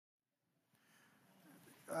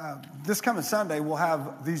this coming Sunday, we'll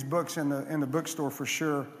have these books in the bookstore for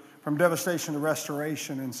sure, from Devastation to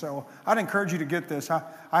Restoration. And so I'd encourage you to get this. I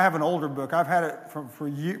have an older book. I've had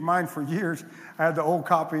it mine for years. I had the old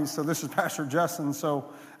copies. So this is Pastor Justin.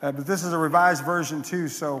 So, but this is a revised version too.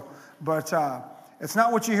 So, but it's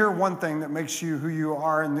not what you hear one thing that makes you who you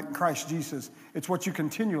are in Christ Jesus. It's what you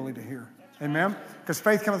continually to hear. Amen? Because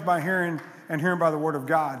faith cometh by hearing, and hearing by the word of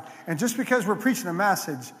God. And just because we're preaching a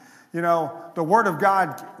message, you know, the word of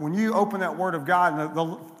God, when you open that word of God,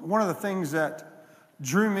 one of the things that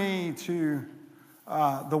drew me to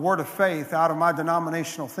the word of faith out of my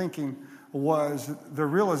denominational thinking was the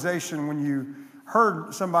realization when you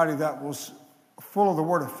heard somebody that was full of the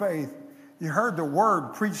word of faith, you heard the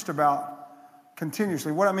word preached about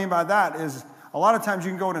continuously. What I mean by that is a lot of times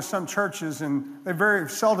you can go into some churches and they very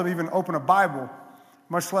seldom even open a Bible,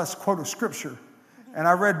 much less quote a scripture. And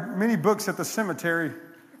I read many books at the cemetery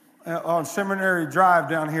on Seminary Drive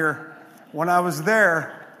down here when I was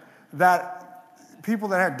there, that people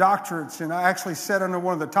that had doctorates, and I actually sat under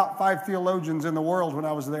one of the top 5 theologians in the world when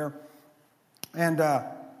I was there. And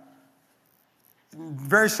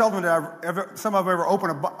very seldom did some of them ever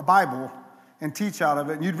open a Bible and teach out of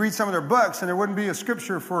it. And you'd read some of their books and there wouldn't be a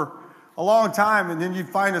scripture for a long time, and then you'd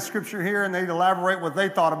find a scripture here and they'd elaborate what they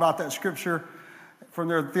thought about that scripture from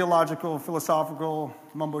their theological, philosophical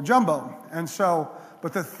mumbo-jumbo. And so,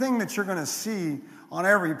 but the thing that you're going to see on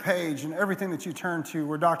every page and everything that you turn to,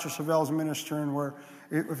 where Dr. Savelle's ministering, where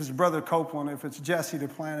if it's Brother Copeland, if it's Jesse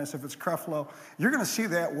Duplantis, if it's Creflo, you're going to see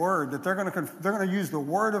that word, that they're going to use the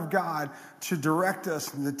word of God to direct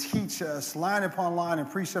us and to teach us line upon line and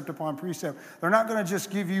precept upon precept. They're not going to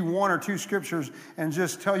just give you 1 or 2 scriptures and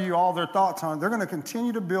just tell you all their thoughts on it. They're going to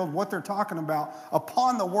continue to build what they're talking about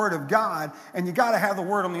upon the word of God, and you got to have the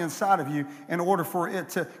word on the inside of you in order for it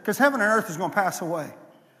to, because heaven and earth is going to pass away.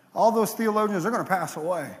 All those theologians are going to pass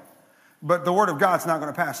away, but the word of God's not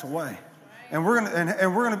going to pass away. And we're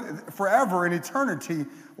going to forever in eternity,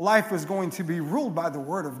 life is going to be ruled by the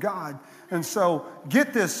word of God. And so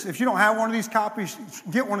get this. If you don't have one of these copies,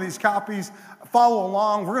 get one of these copies. Follow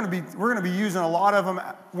along. We're going to be using a lot of them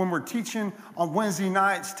when we're teaching on Wednesday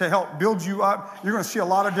nights to help build you up. You're going to see a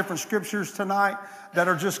lot of different scriptures tonight that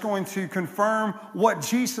are just going to confirm what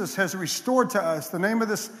Jesus has restored to us. The name of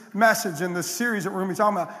this message in this series that we're going to be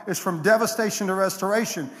talking about is From Devastation to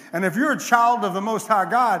Restoration. And if you're a child of the Most High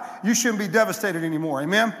God, you shouldn't be devastated anymore.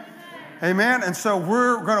 Amen? Amen. And so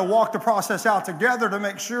we're going to walk the process out together to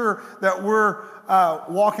make sure that we're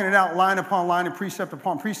walking it out line upon line and precept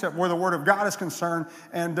upon precept where the word of God is concerned.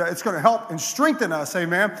 And it's going to help and strengthen us.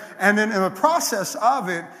 Amen. And then in the process of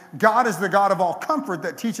it, God is the God of all comfort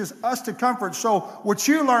that teaches us to comfort. So what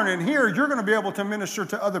you learn in here, you're going to be able to minister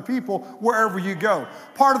to other people wherever you go.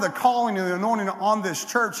 Part of the calling and the anointing on this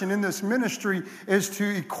church and in this ministry is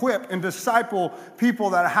to equip and disciple people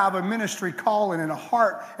that have a ministry calling and a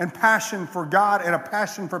heart and passion for God and a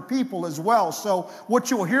passion for people as well. So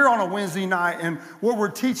what you'll hear on a Wednesday night and what we're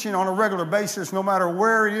teaching on a regular basis, no matter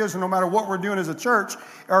where it is and no matter what we're doing as a church,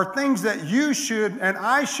 are things that you should and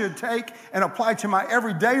I should take and apply to my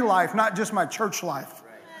everyday life, not just my church life.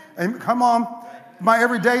 And come on, my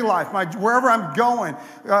everyday life, wherever I'm going.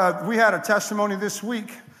 We had a testimony this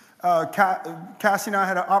week. Cassie and I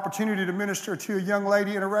had an opportunity to minister to a young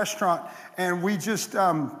lady in a restaurant, and we just,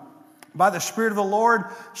 by the Spirit of the Lord,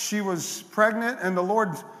 she was pregnant, and the Lord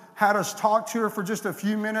had us talk to her for just a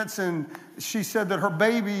few minutes, and she said that her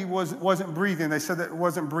baby wasn't breathing. They said that it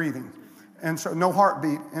wasn't breathing. And so no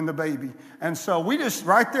heartbeat in the baby. And so we just,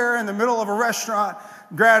 right there in the middle of a restaurant,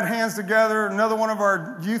 grabbed hands together. Another one of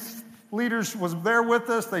our youth leaders was there with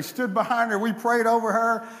us. They stood behind her. We prayed over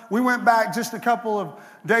her. We went back just a couple of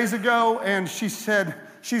days ago, and she said,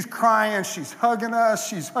 she's crying. She's hugging us.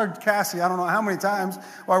 She's hugged Cassie, I don't know how many times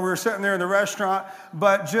while we were sitting there in the restaurant,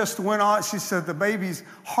 but just went on. She said the baby's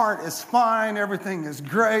heart is fine. Everything is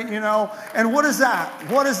great, you know. And what is that?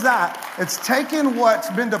 What is that? It's taking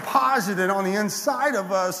what's been deposited on the inside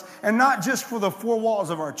of us, and not just for the 4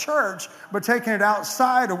 walls of our church, but taking it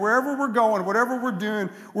outside of wherever we're going, whatever we're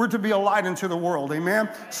doing, we're to be a light into the world. Amen?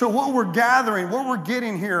 So what we're gathering, what we're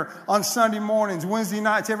getting here on Sunday mornings, Wednesday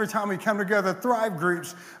nights, every time we come together, Thrive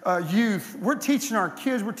groups, youth, we're teaching our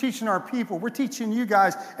kids, we're teaching our people, we're teaching you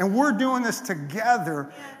guys, and we're doing this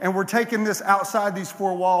together, and we're taking this outside these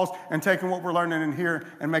 4 walls and taking what we're learning in here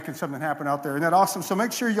and making something happen out there. Isn't that awesome? So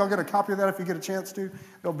make sure y'all get a copy of that if you get a chance to.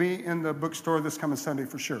 They'll be in the bookstore this coming Sunday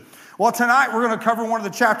for sure. Well, tonight we're going to cover one of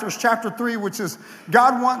the chapters, chapter 3, which is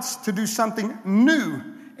God wants to do something new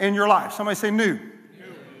in your life. Somebody say new.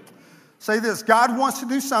 Say this: God wants to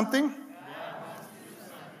do something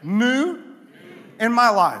new in my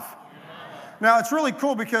life. Now, it's really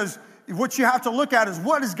cool because what you have to look at is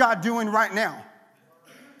what is God doing right now?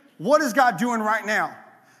 What is God doing right now?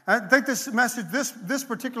 I think this message, this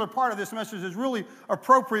particular part of this message is really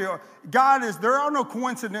appropriate. There are no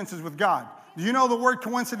coincidences with God. Do you know the word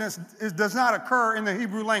coincidence does not occur in the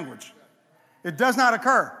Hebrew language? It does not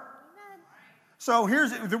occur. So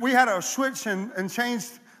we had to switch and change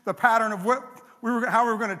the pattern of how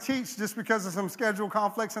we were going to teach just because of some schedule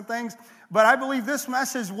conflicts and things. But I believe this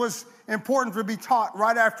message was important to be taught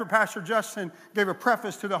right after Pastor Justin gave a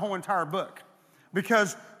preface to the whole entire book.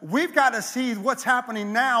 Because we've got to see what's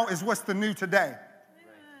happening now is what's the new today.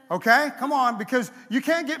 Okay? Come on, because you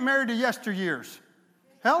can't get married to yesteryears.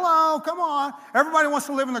 Hello, come on. Everybody wants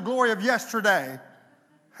to live in the glory of yesterday.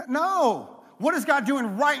 No. What is God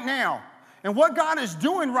doing right now? And what God is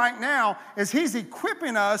doing right now is He's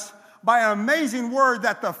equipping us by an amazing word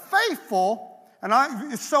that the faithful,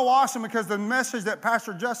 it's so awesome because the message that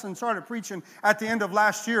Pastor Justin started preaching at the end of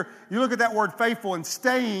last year, you look at that word faithful, and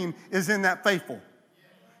staying is in that faithful.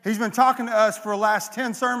 He's been talking to us for the last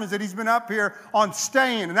 10 sermons that he's been up here on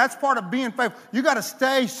staying, and that's part of being faithful. You got to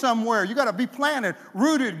stay somewhere. You got to be planted,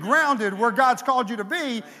 rooted, grounded where God's called you to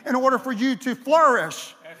be in order for you to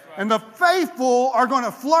flourish. And the faithful are going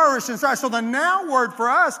to flourish inside. So the now word for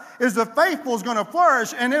us is the faithful is going to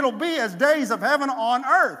flourish, and it'll be as days of heaven on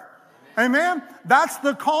earth. Amen? That's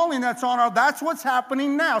the calling that's on earth. That's what's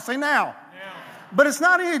happening now. Say now. But it's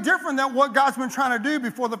not any different than what God's been trying to do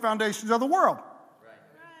before the foundations of the world.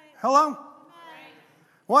 Hello?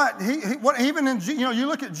 What? Even in, you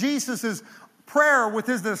look at Jesus' prayer with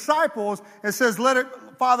his disciples, it says,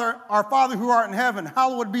 our Father who art in heaven,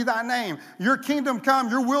 hallowed be thy name. Your kingdom come,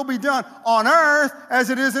 your will be done on earth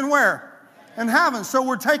as it is in where? In heaven. So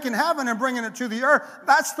we're taking heaven and bringing it to the earth.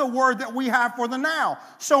 That's the word that we have for the now.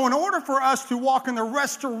 So in order for us to walk in the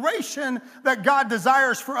restoration that God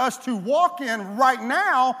desires for us to walk in right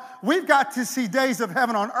now, we've got to see days of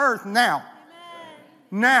heaven on earth now.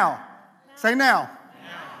 Amen. Now. Say now.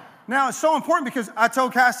 Now, it's so important because I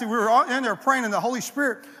told Cassie, we were all in there praying in the Holy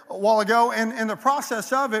Spirit a while ago, and in the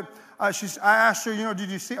process of it, I asked her,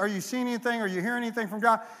 are you seeing anything? Are you hearing anything from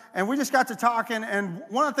God? And we just got to talking, and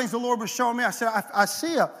one of the things the Lord was showing me, I said, I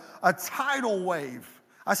see a tidal wave.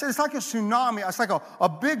 I said, it's like a tsunami. It's like a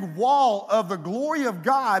big wall of the glory of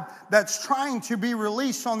God that's trying to be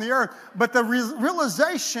released on the earth. But the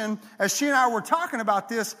realization, as she and I were talking about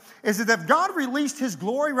this, is that if God released His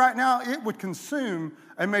glory right now, it would consume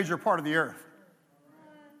a major part of the earth.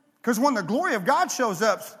 Because when the glory of God shows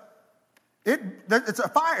up, it's a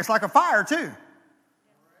fire. It's like a fire too.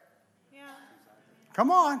 Yeah.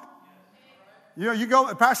 Come on.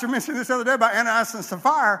 Pastor mentioned this the other day about Ananias and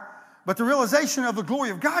Sapphira. But the realization of the glory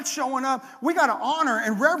of God showing up, we got to honor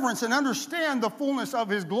and reverence and understand the fullness of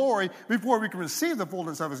His glory before we can receive the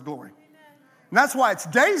fullness of His glory. And that's why it's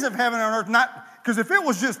days of heaven on earth, not because if it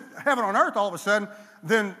was just heaven on earth all of a sudden,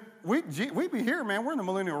 then we'd be here, man. We're in the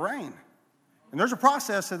millennial reign. And there's a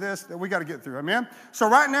process to this that we got to get through, amen? So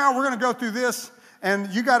right now we're going to go through this,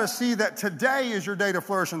 and you got to see that today is your day to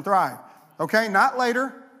flourish and thrive. Okay? Not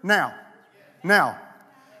later, now. Now.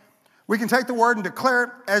 We can take the word and declare it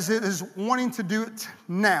as it is wanting to do it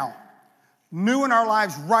now. New in our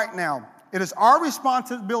lives right now. It is our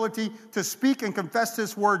responsibility to speak and confess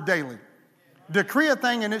this word daily. Decree a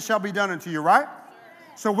thing and it shall be done unto you, right?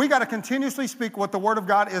 So we got to continuously speak what the word of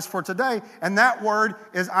God is for today. And that word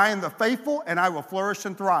is, I am the faithful and I will flourish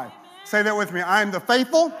and thrive. Say that with me. I am the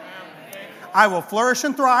faithful. I will flourish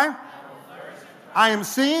and thrive. I am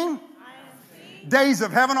seeing days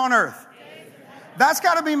of heaven on earth. That's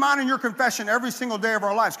got to be mine and your confession every single day of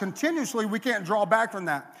our lives. Continuously, we can't draw back from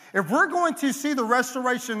that. If we're going to see the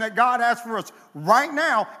restoration that God has for us right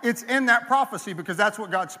now, it's in that prophecy because that's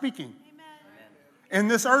what God's speaking. Amen. In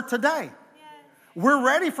this earth today. Yes. We're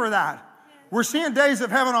ready for that. Yes. We're seeing days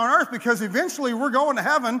of heaven on earth because eventually we're going to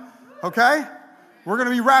heaven, okay? We're going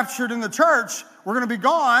to be raptured in the church. We're going to be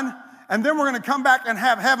gone, and then we're going to come back and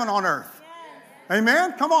have heaven on earth. Yes.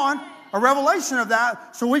 Amen? Come on. A revelation of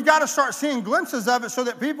that. So we've got to start seeing glimpses of it so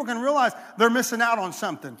that people can realize they're missing out on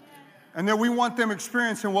something. And that we want them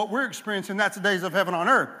experiencing what we're experiencing. That's the days of heaven on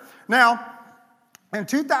earth. Now, in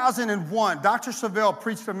 2001, Dr. Savelle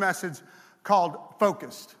preached a message called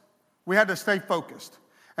Focused. We had to stay focused.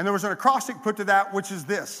 And there was an acrostic put to that, which is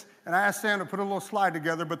this. And I asked Sam to put a little slide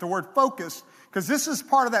together, but the word focused, because this is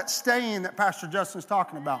part of that staying that Pastor Justin's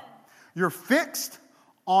talking about. You're fixed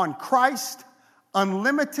on Christ,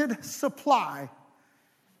 unlimited supply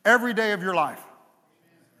every day of your life.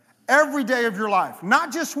 Every day of your life.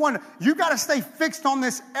 Not just one. You got to stay fixed on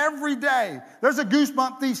this every day. There's a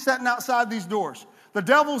goosebump thief sitting outside these doors. The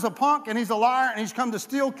devil's a punk, and he's a liar, and he's come to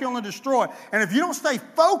steal, kill, and destroy. And if you don't stay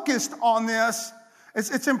focused on this,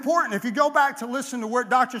 it's important. If you go back to listen to where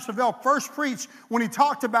Dr. Savelle first preached when he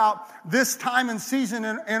talked about this time and season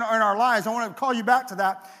in our lives, I want to call you back to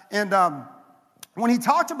that. And when he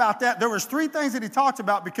talked about that, there was 3 things that he talked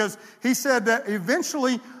about, because he said that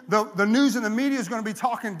eventually the news and the media is going to be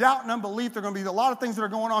talking doubt and unbelief. There are going to be a lot of things that are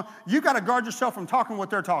going on. You got to guard yourself from talking what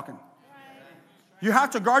they're talking. You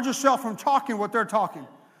have to guard yourself from talking what they're talking.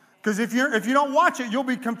 Because if you don't watch it, you'll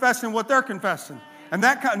be confessing what they're confessing. And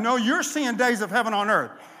you're seeing days of heaven on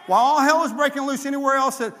earth. While all hell is breaking loose anywhere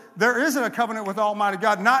else, there isn't a covenant with Almighty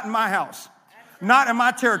God, not in my house, not in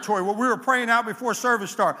my territory. What we were praying out before service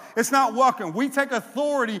started. It's not welcome. We take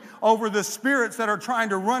authority over the spirits that are trying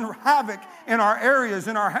to run havoc in our areas,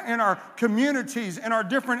 in our communities, in our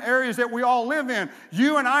different areas that we all live in.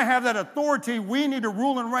 You and I have that authority. We need to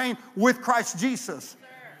rule and reign with Christ Jesus.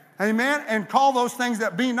 Amen? And call those things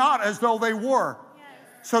that be not as though they were,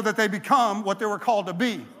 so that they become what they were called to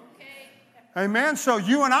be. Amen? So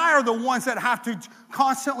you and I are the ones that have to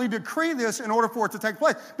constantly decree this in order for it to take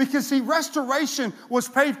place. Because, see, restoration was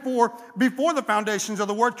paid for before the foundations of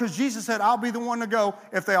the world, because Jesus said, I'll be the one to go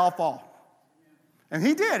if they all fall. And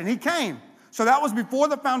he did, and he came. So that was before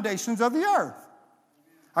the foundations of the earth.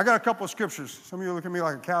 I got a couple of scriptures. Some of you look at me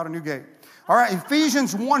like a cow at a new gate. All right,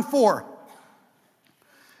 Ephesians 1:4.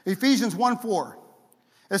 Ephesians 1:4.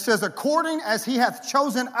 It says, according as he hath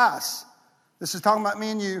chosen us, this is talking about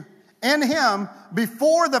me and you, in him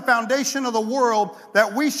before the foundation of the world,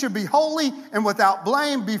 that we should be holy and without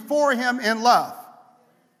blame before him in love.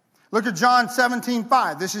 Look at John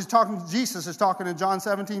 17:5. This is talking, Jesus is talking in John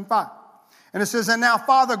 17:5. And it says, and now,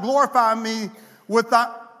 Father, glorify me with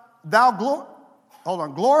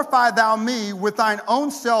glorify thou me with thine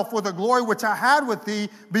own self, with the glory which I had with thee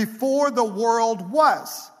before the world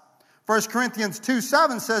was. 1 Corinthians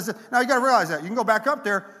 2:7 says, now you got to realize that. You can go back up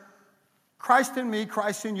there. Christ in me,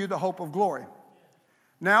 Christ in you, the hope of glory.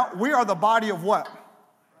 Now, we are the body of what?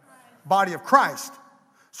 Body of Christ.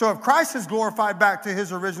 So if Christ is glorified back to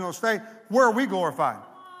his original state, where are we glorified?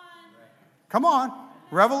 Come on.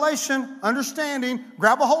 Revelation, understanding,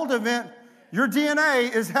 grab a hold of it. Your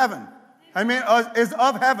DNA is heaven. Is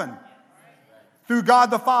of heaven. Through God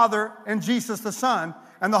the Father and Jesus the Son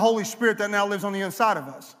and the Holy Spirit that now lives on the inside of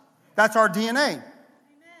us. That's our DNA.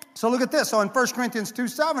 So look at this. So in 1 Corinthians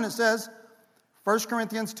 2:7 it says, 1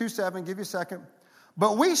 Corinthians 2:7, give you a second.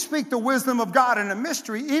 But we speak the wisdom of God in a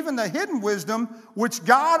mystery, even the hidden wisdom, which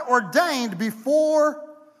God ordained before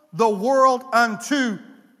the world unto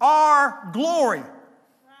our glory.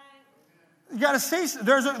 You got to see,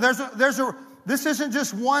 this isn't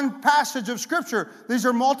just one passage of Scripture. These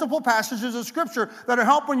are multiple passages of Scripture that are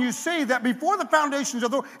helping you see that before the foundations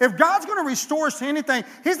of the world, if God's going to restore us to anything,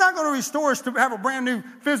 he's not going to restore us to have a brand new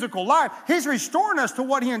physical life. He's restoring us to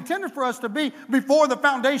what he intended for us to be before the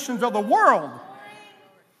foundations of the world.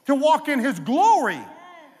 To walk in his glory.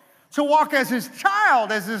 To walk as his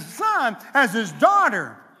child, as his son, as his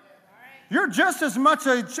daughter. You're just as much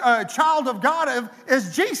a child of God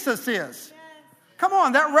as Jesus is. Come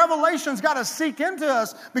on, that revelation's got to seep into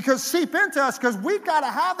us because we've got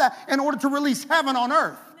to have that in order to release heaven on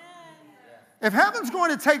earth. If heaven's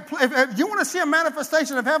going to take place, if you want to see a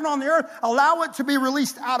manifestation of heaven on the earth, allow it to be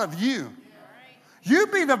released out of you. You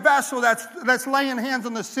be the vessel that's laying hands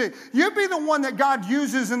on the sick. You be the one that God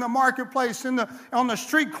uses in the marketplace, on the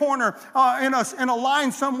street corner, in a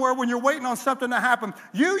line somewhere when you're waiting on something to happen.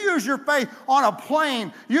 You use your faith on a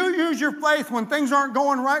plane. You use your faith when things aren't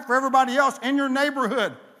going right for everybody else in your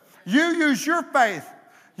neighborhood. You use your faith.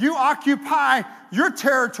 You occupy your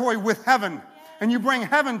territory with heaven, and you bring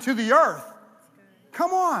heaven to the earth.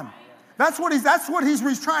 Come on. That's what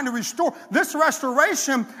he's trying to restore. This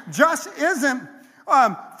restoration just isn't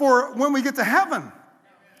for when we get to heaven.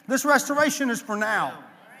 This restoration is for now.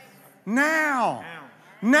 Now.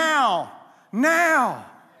 Now. Now.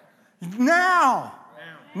 Now.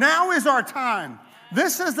 Now is our time.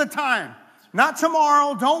 This is the time. Not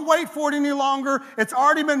tomorrow. Don't wait for it any longer. It's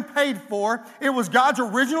already been paid for. It was God's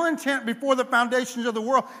original intent before the foundations of the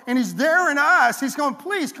world. And he's there in us. He's going,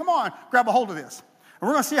 please, come on, grab a hold of this. And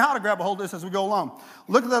we're going to see how to grab a hold of this as we go along.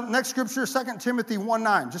 Look at the next scripture, 2 Timothy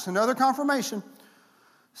 1:9. Just another confirmation.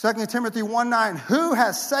 2 Timothy 1:9. Who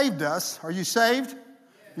has saved us? Are you saved?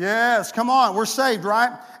 Yes, come on. We're saved,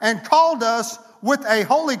 right? And called us with an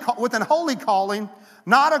holy calling,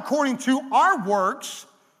 not according to our works,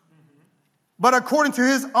 but according to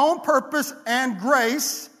his own purpose and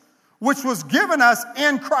grace, which was given us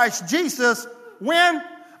in Christ Jesus when?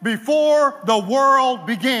 Before the world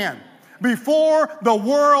began. Before the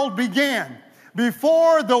world began.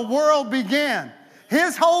 Before the world began.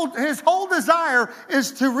 His whole desire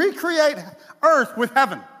is to recreate earth with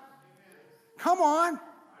heaven. Come on.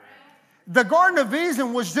 The Garden of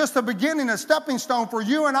Eden was just a beginning, a stepping stone for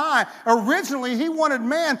you and I. Originally, he wanted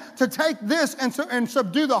man to take this and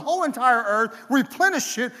subdue the whole entire earth,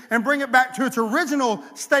 replenish it, and bring it back to its original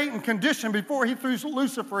state and condition before he threw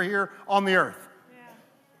Lucifer here on the earth. Yeah.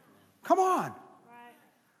 Come on. Right.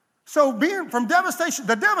 So being from devastation,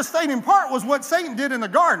 the devastating part was what Satan did in the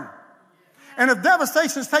garden. And if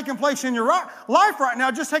devastation is taking place in your life right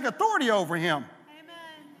now, just take authority over him.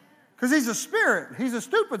 Because he's a spirit. He's a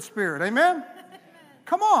stupid spirit. Amen?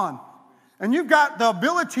 Come on. And you've got the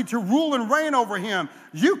ability to rule and reign over him.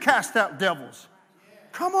 You cast out devils.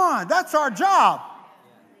 Come on. That's our job.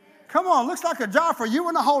 Come on. Looks like a job for you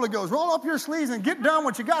and the Holy Ghost. Roll up your sleeves and get done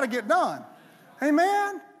what you got to get done.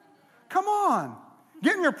 Amen? Come on.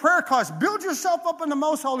 Get in your prayer class. Build yourself up in the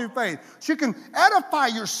most holy faith so you can edify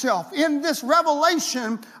yourself in this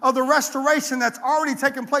revelation of the restoration that's already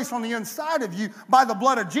taken place on the inside of you by the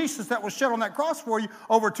blood of Jesus that was shed on that cross for you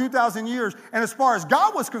over 2,000 years. And as far as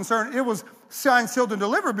God was concerned, it was signed, sealed, and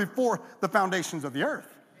delivered before the foundations of the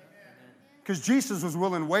earth. Because Jesus was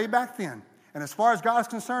willing way back then. And as far as God is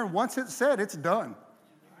concerned, once it's said, it's done.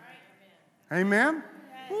 Amen?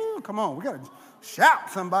 Woo, come on. We got to shout.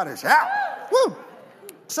 Somebody shout. Woo!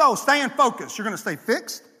 So, staying focused. You're going to stay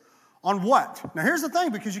fixed on what? Now, here's the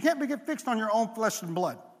thing, because you can't get fixed on your own flesh and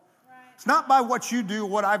blood. Right. It's not by what you do,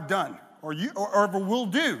 what I've done, or ever will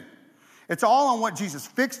do. It's all on what Jesus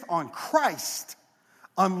fixed on Christ.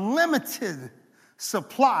 Unlimited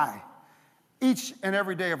supply each and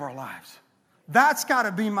every day of our lives. That's got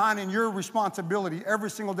to be mine and your responsibility every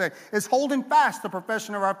single day. It's holding fast the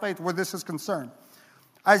profession of our faith where this is concerned.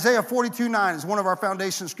 Isaiah 42:9 is one of our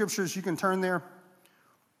foundation scriptures. You can turn there.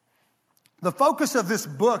 The focus of this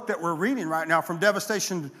book that we're reading right now, From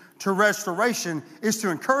Devastation to Restoration, is to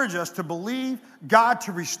encourage us to believe God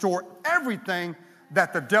to restore everything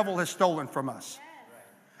that the devil has stolen from us.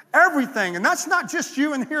 Everything. And that's not just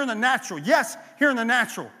you and here in the natural. Yes, here in the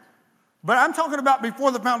natural. But I'm talking about before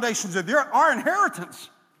the foundations of the earth. Our inheritance.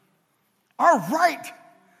 Our right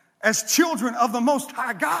as children of the Most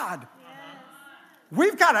High God.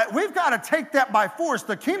 We've got to take that by force.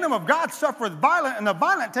 The kingdom of God suffereth violent, and the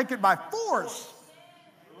violent take it by force.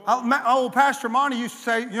 Old Pastor Monty used to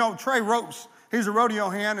say, Trey ropes. He's a rodeo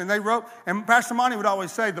hand, and they rope. And Pastor Monty would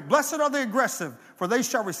always say, the blessed are the aggressive, for they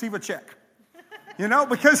shall receive a check.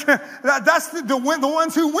 Because that's the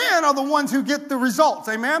ones who win are the ones who get the results.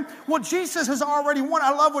 Amen? Well, Jesus has already won.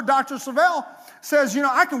 I love what Dr. Savelle says,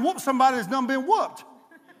 I can whoop somebody that's done been whooped.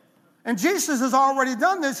 And Jesus has already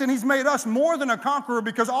done this, and he's made us more than a conqueror,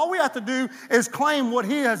 because all we have to do is claim what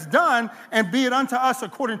he has done and be it unto us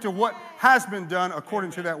according to what has been done according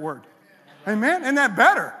to that word. Amen? Isn't that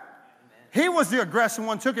better? He was the aggressive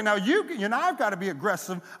one, took it. Now you and I have got to be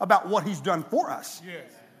aggressive about what he's done for us.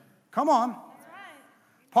 Yes. Come on.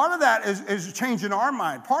 Part of that is changing our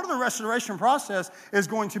mind. Part of the restoration process is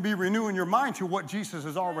going to be renewing your mind to what Jesus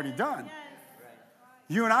has already done.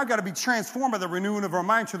 You and I got to be transformed by the renewing of our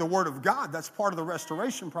mind to the Word of God. That's part of the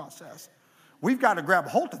restoration process. We've got to grab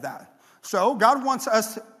hold of that. So God wants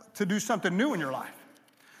us to do something new in your life.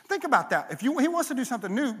 Think about that. If he wants to do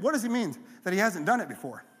something new, what does he mean? That he hasn't done it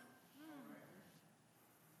before.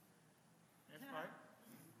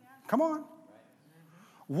 Come on.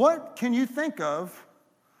 What can you think of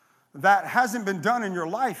that hasn't been done in your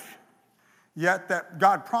life yet that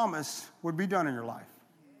God promised would be done in your life?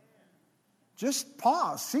 Just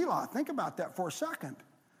pause, Selah, think about that for a second.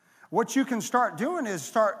 What you can start doing is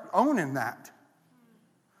start owning that.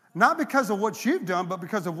 Not because of what you've done, but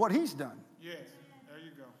because of what he's done. Yes, there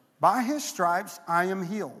you go. By his stripes, I am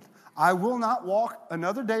healed. I will not walk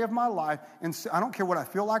another day of my life. And I don't care what I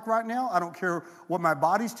feel like right now. I don't care what my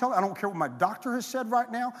body's telling. I don't care what my doctor has said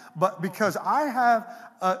right now. But because I have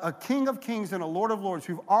a King of Kings and a Lord of Lords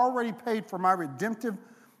who've already paid for my redemptive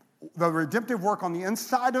work on the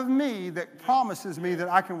inside of me that promises me that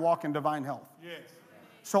I can walk in divine health. Yes.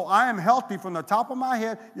 So I am healthy from the top of my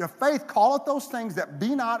head. Your faith calleth those things that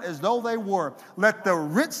be not as though they were. Let the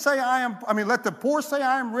let the poor say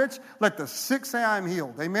I am rich. Let the sick say I am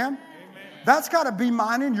healed. Amen? Amen. That's got to be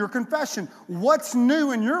mine in your confession. What's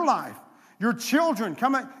new in your life? Your children,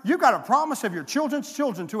 you've got a promise of your children's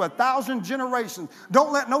children to 1,000 generations.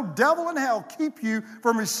 Don't let no devil in hell keep you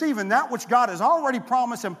from receiving that which God has already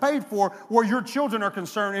promised and paid for where your children are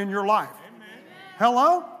concerned in your life. Amen.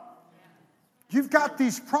 Hello? You've got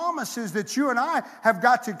these promises that you and I have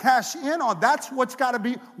got to cash in on. That's what's got to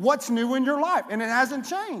be what's new in your life, and it hasn't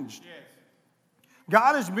changed. Yes.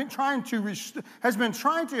 God has been trying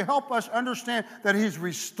to help us understand that he's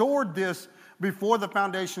restored this before the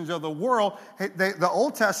foundations of the world. The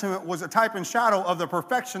Old Testament was a type and shadow of the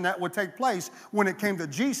perfection that would take place when it came to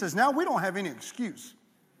Jesus. Now we don't have any excuse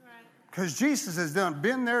because Jesus has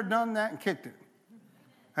been there, done that, and kicked it.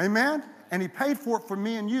 Amen? And he paid for it for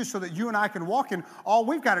me and you so that you and I can walk in. All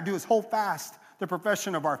we've got to do is hold fast the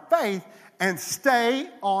profession of our faith and stay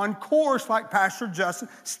on course like Pastor Justin,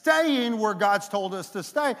 staying where God's told us to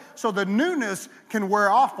stay so the newness can wear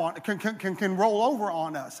off on, can roll over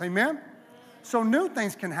on us. Amen? So new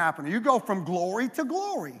things can happen. You go from glory to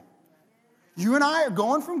glory. You and I are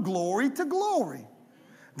going from glory to glory.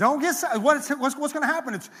 Don't get, what's going to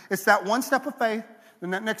happen? It's that one step of faith,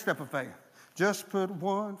 then that next step of faith. Just put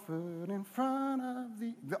one foot in front of the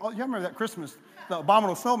you remember that Christmas, the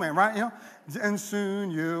abominable snowman, right? You know, and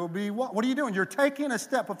soon you'll be what? What are you doing? You're taking a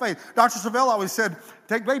step of faith. Dr. Savelle always said,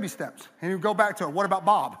 take baby steps. And you go back to it. What about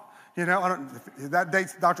Bob? You know, that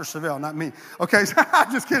dates Dr. Savelle, not me. Okay, so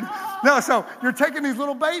I'm just kidding. No, so you're taking these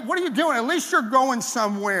little babies. What are you doing? At least you're going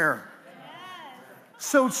somewhere.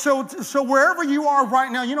 So wherever you are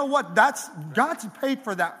right now, you know what? God's paid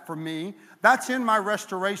for that for me. That's in my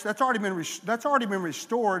restoration. That's already been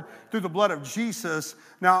restored through the blood of Jesus.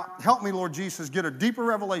 Now, help me, Lord Jesus, get a deeper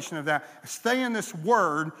revelation of that. Stay in this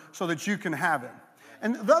word so that you can have it.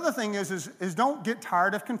 And the other thing is don't get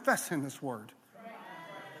tired of confessing this word.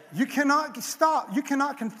 You cannot stop. You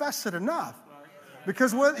cannot confess it enough.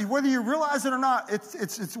 Because whether you realize it or not,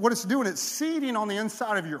 it's what it's doing. It's seeding on the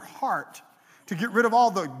inside of your heart to get rid of all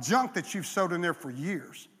the junk that you've sowed in there for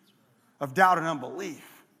years of doubt and unbelief.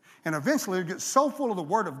 And eventually it gets so full of the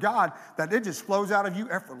Word of God that it just flows out of you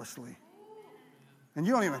effortlessly. And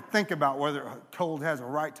you don't even think about whether a cold has a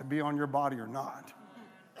right to be on your body or not.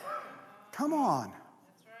 Come on.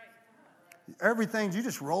 Everything, you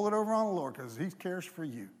just roll it over on the Lord because He cares for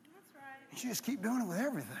you. You just keep doing it with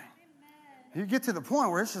everything. You get to the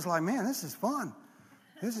point where it's just like, man, this is fun.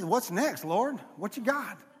 This is what's next, Lord. What you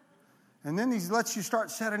got? And then He lets you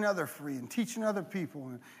start setting others free and teaching other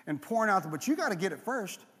people and pouring out. But you got to get it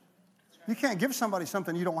first. You can't give somebody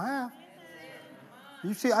something you don't have.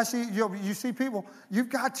 You see people, you've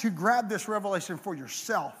got to grab this revelation for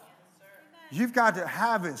yourself. You've got to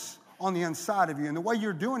have this on the inside of you. And the way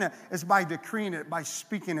you're doing it is by decreeing it, by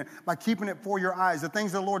speaking it, by keeping it for your eyes. The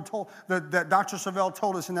things the Lord told, that Dr. Savelle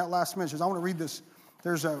told us in that last message. I want to read this.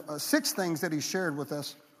 There's 6 things that he shared with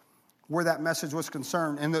us where that message was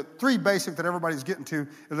concerned. And the 3 basic that everybody's getting to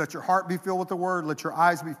is let your heart be filled with the Word, let your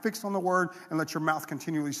eyes be fixed on the Word, and let your mouth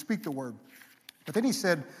continually speak the Word. But then he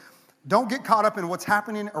said, don't get caught up in what's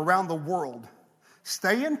happening around the world.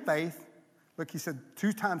 Stay in faith. Look, he said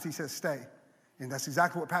 2 times he says stay. And that's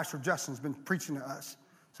exactly what Pastor Justin's been preaching to us.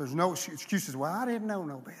 So there's no excuses. Well, I didn't know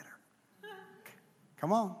no better.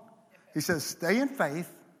 Come on. He says stay in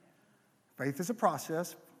faith. Faith is a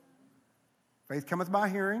process. Faith cometh by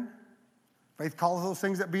hearing. Faith calleth those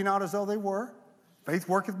things that be not as though they were. Faith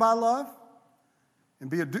worketh by love.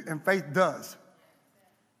 And faith does.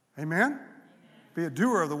 Amen? Be a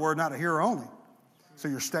doer of the word, not a hearer only. So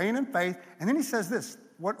you're staying in faith. And then he says this.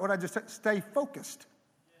 What I just said, stay focused.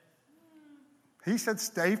 He said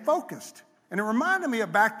stay focused. And it reminded me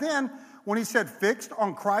of back then when he said fixed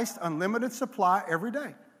on Christ's unlimited supply every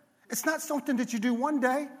day. It's not something that you do one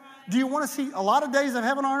day. Do you want to see a lot of days of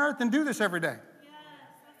heaven on earth? Then do this every day.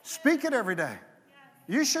 Speak it every day.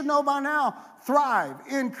 You should know by now, thrive,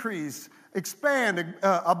 increase, expand,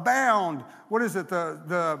 abound. What is it?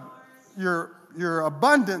 Your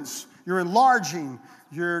abundance, your enlarging,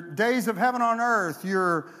 your days of heaven on earth,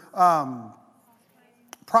 your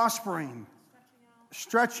prospering,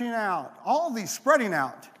 stretching out. All these, spreading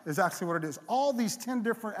out is actually what it is. All these 10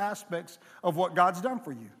 different aspects of what God's done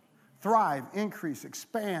for you. Thrive, increase,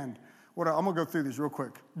 expand. I'm going to go through these real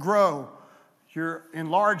quick. Grow. You're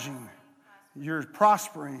enlarging, you're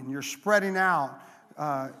prospering, you're spreading out,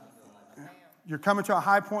 you're coming to a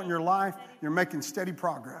high point in your life, you're making steady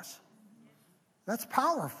progress. That's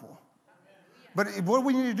powerful. But what do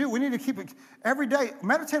we need to do? We need to keep it every day.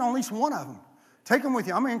 Meditate on at least one of them. Take them with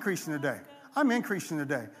you. I'm increasing today. I'm increasing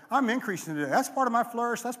today. I'm increasing today. That's part of my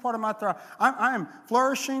flourish. That's part of my thrive. I am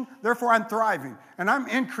flourishing, therefore I'm thriving. And I'm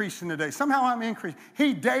increasing today. Somehow I'm increasing.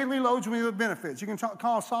 He daily loads me with benefits. You can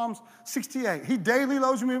call Psalms 68. He daily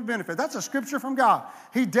loads me with benefits. That's a scripture from God.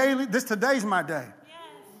 Today's my day.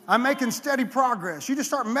 I'm making steady progress. You just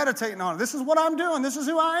start meditating on it. This is what I'm doing. This is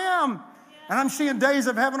who I am. And I'm seeing days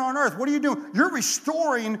of heaven on earth. What are you doing? You're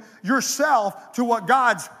restoring yourself to what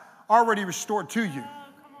God's already restored to you.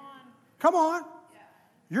 Come on.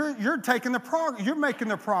 You're taking the progress. You're making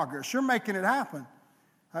the progress. You're making it happen.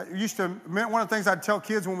 One of the things I'd tell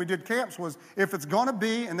kids when we did camps was, if it's going to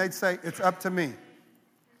be, and they'd say, it's up to me.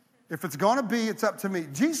 If it's going to be, it's up to me.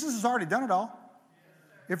 Jesus has already done it all.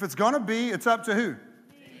 If it's going to be, it's up to who?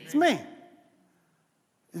 It's me.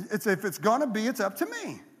 If it's going to be, it's up to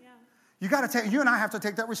me. You and I have to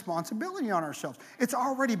take that responsibility on ourselves. It's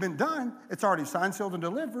already been done. It's already signed, sealed, and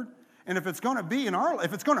delivered. And if it's going to be in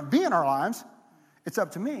our lives, it's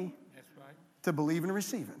up to me to believe and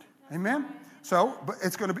receive it. Amen. So, but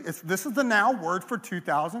it's going to be. This is the now word for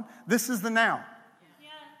 2000. This is the now.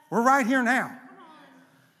 We're right here now.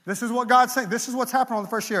 This is what God's saying. This is what's happening on the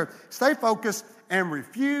first year. Stay focused and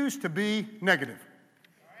refuse to be negative.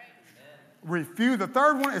 Refuse. The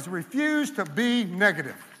third one is refuse to be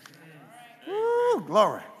negative. Woo,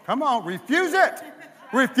 glory. Come on, refuse it.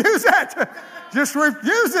 Refuse it. Just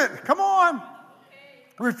refuse it. Come on.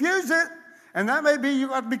 Refuse it. And that may be, you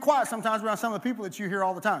have to be quiet sometimes around some of the people that you hear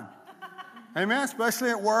all the time. Amen? Especially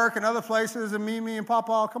at work and other places and Mimi and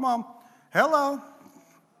Papa. Come on. Hello.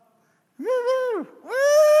 Woo,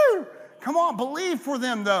 woo. Come on, believe for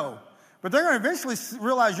them though. But they're going to eventually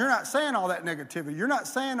realize you're not saying all that negativity. You're not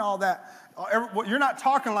saying all that. You're not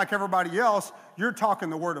talking like everybody else. You're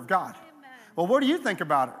talking the word of God. Amen. Well, what do you think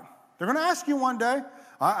about it? They're going to ask you one day.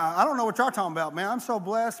 I don't know what y'all talking about, man. I'm so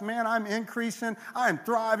blessed, man. I'm increasing. I'm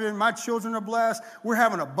thriving. My children are blessed. We're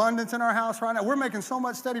having abundance in our house right now. We're making so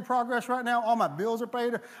much steady progress right now. All my bills are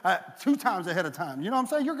paid 2 times ahead of time. You know what I'm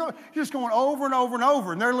saying? You're just going over and over and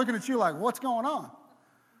over, and they're looking at you like, what's going on?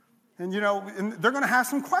 And, and they're going to have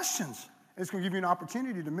some questions. It's going to give you an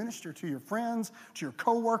opportunity to minister to your friends, to your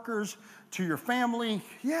coworkers, to your family.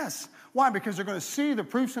 Yes. Why? Because they're going to see the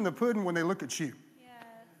proofs in the pudding when they look at you.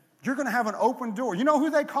 You're going to have an open door. You know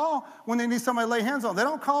who they call when they need somebody to lay hands on? They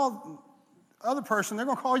don't call the other person. They're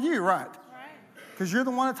going to call you, right? Because you're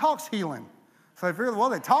the one that talks healing. So they figure,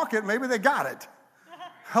 well, they talk it. Maybe they got it.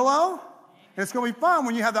 Hello? And it's going to be fun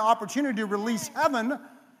when you have the opportunity to release heaven.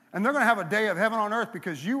 And they're going to have a day of heaven on earth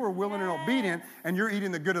because you were willing and obedient and you're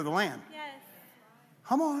eating the good of the land. Yes.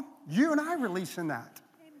 Come on. You and I releasing that.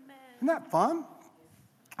 Amen. Isn't that fun?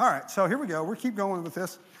 All right. So here we go. We'll keep going with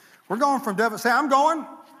this. We're going from devastation. Say, I'm going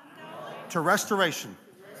to restoration.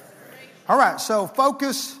 All right, so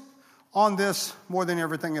focus on this more than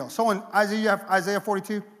everything else. So in Isaiah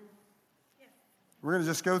 42, we're going to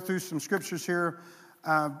just go through some scriptures here.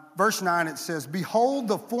 Verse 9, it says, behold,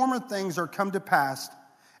 the former things are come to pass,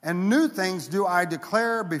 and new things do I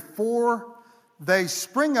declare before they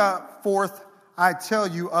spring up forth, I tell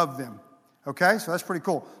you of them. Okay, so that's pretty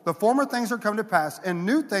cool. The former things are come to pass, and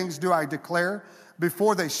new things do I declare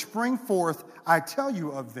before they spring forth, I tell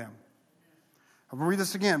you of them. I'm going to read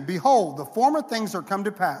this again. Behold, the former things are come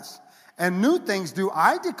to pass, and new things do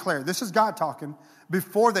I declare. This is God talking.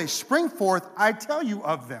 Before they spring forth, I tell you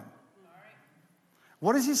of them.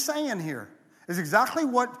 What is he saying here? It's exactly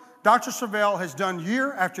what Dr. Savelle has done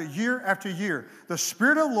year after year after year. The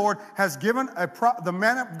Spirit of the Lord has given the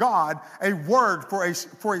man of God a word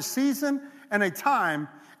for a season and a time,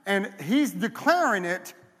 and he's declaring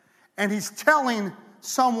it, and he's telling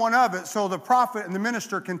someone of it so the prophet and the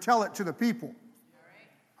minister can tell it to the people.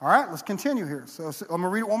 All right, let's continue here. So I'm going to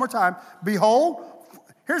read it one more time. Behold,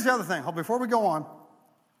 here's the other thing. Before we go on,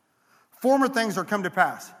 former things are come to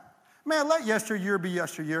pass. Man, let yesteryear be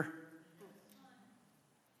yesteryear.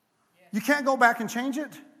 You can't go back and change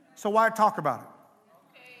it, so why talk about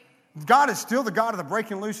it? God is still the God of the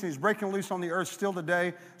breaking loose, and he's breaking loose on the earth still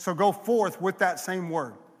today, so go forth with that same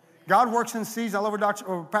word. God works in seasons. I love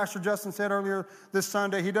what Pastor Justin said earlier this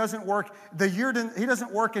Sunday. He doesn't work he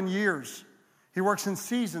doesn't work in years. He works in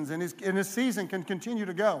seasons, and his season can continue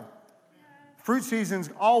to go. Fruit season's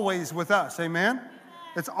always with us, amen?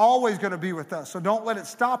 It's always going to be with us. So don't let it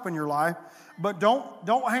stop in your life, but don't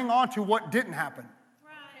hang on to what didn't happen.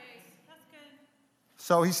 Right. That's good.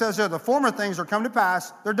 So he says there, the former things are come to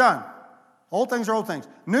pass. They're done. Old things are old things.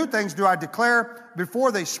 New things do I declare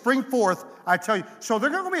before they spring forth, I tell you. So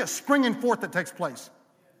there's going to be a springing forth that takes place.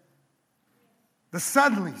 The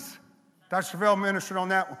suddenlies. Dr. Savelle ministered on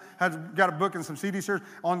that. Has got a book and some CD series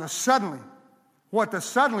on the suddenly. What the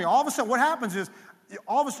suddenly? All of a sudden, what happens is,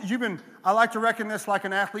 all of a sudden, I like to reckon this like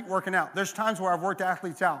an athlete working out. There's times where I've worked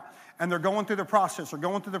athletes out, and they're going through the process, and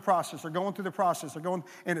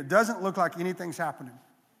it doesn't look like anything's happening.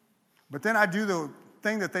 But then I do the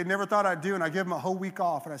thing that they never thought I'd do, and I give them a whole week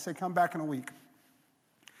off, and I say, come back in a week.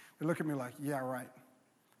 They look at me like, yeah, right.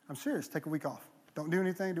 I'm serious. Take a week off. Don't do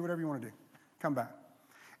anything. Do whatever you want to do. Come back.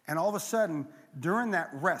 And all of a sudden, during that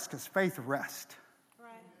rest, because faith rests, right.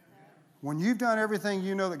 When you've done everything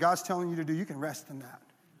you know that God's telling you to do, you can rest in that.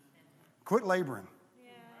 Quit laboring.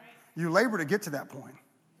 Yeah. You labor to get to that point.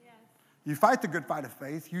 Yeah. You fight the good fight of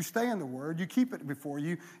faith. You stay in the Word. You keep it before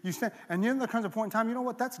you. You stand, and then there comes a point in time, you know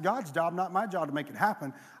what? That's God's job, not my job to make it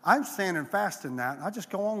happen. I'm standing fast in that. I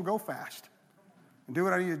just go on and go fast and do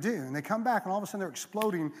what I need to do. And they come back, and all of a sudden they're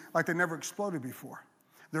exploding like they never exploded before.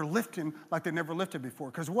 They're lifting like they never lifted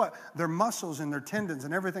before. Because what? Their muscles and their tendons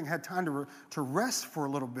and everything had time to rest for a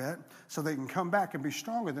little bit so they can come back and be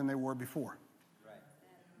stronger than they were before.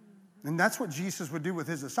 And that's what Jesus would do with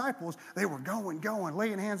his disciples. They were going,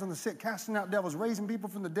 laying hands on the sick, casting out devils, raising people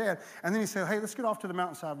from the dead. And then he said, hey, let's get off to the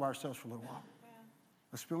mountainside by ourselves for a little while.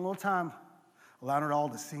 Let's spend a little time allowing it all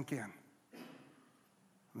to sink in.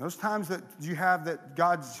 And those times that you have that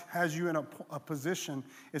God has you in a position,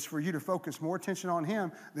 it's for you to focus more attention on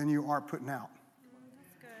him than you are putting out.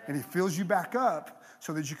 And he fills you back up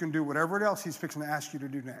so that you can do whatever else he's fixing to ask you to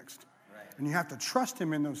do next. And you have to trust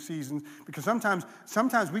him in those seasons, because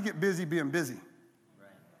sometimes we get busy being busy. Right.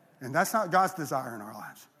 And that's not God's desire in our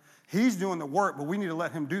lives. He's doing the work, but we need to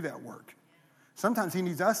let him do that work. Sometimes he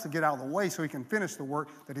needs us to get out of the way so he can finish the work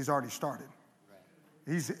that he's already started.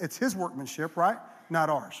 Right. It's his workmanship, right? Not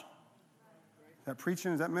ours. Is that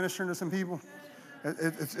preaching? Is that ministering to some people?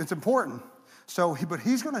 It's important. But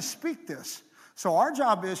he's going to speak this. So our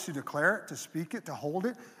job is to declare it, to speak it, to hold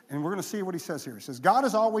it, and we're going to see what he says here. He says, God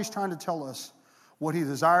is always trying to tell us what he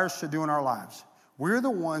desires to do in our lives. We're the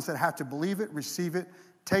ones that have to believe it, receive it,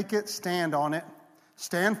 take it, stand on it,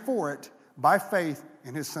 stand for it by faith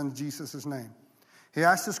in his son Jesus' name. He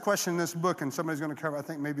asked this question in this book, and somebody's going to cover, I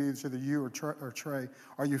think maybe it's either you or Trey.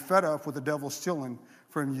 Are you fed up with the devil stealing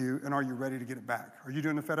from you, and are you ready to get it back? Are you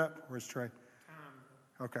doing the fed up? Where's Trey?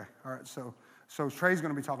 Okay, all right. So Trey's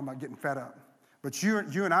going to be talking about getting fed up. But you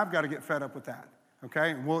and I've got to get fed up with that,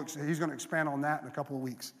 okay? And he's going to expand on that in a couple of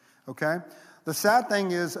weeks, okay? The sad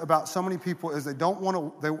thing is about so many people is they don't want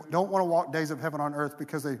to walk days of heaven on earth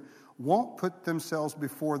because they won't put this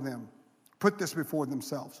before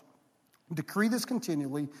themselves. Decree this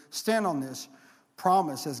continually, stand on this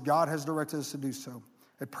promise as God has directed us to do so.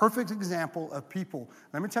 A perfect example of people.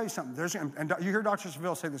 Let me tell you something. And you hear Dr.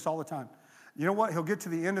 Seville say this all the time. You know what? He'll get to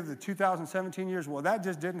the end of the 2017 years. Well, that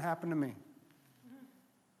just didn't happen to me.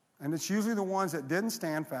 And it's usually the ones that didn't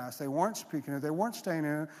stand fast. They weren't speaking it. They weren't staying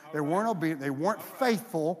in it. They weren't obedient. They weren't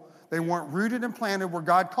faithful. They weren't rooted and planted where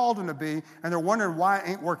God called them to be. And they're wondering why it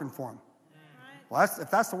ain't working for them. Well,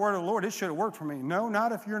 if that's the word of the Lord, it should have worked for me. No,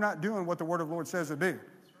 not if you're not doing what the word of the Lord says to do.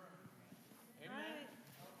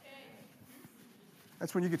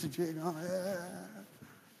 That's when you get your jig on. Yeah.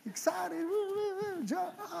 Excited.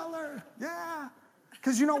 Jump, holler. Yeah.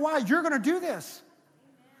 Because you know why? You're going to do this.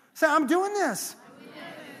 Say, I'm doing this.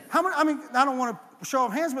 How many, I don't want to show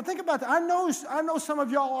of hands, but think about that. I know some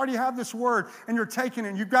of y'all already have this word, and you're taking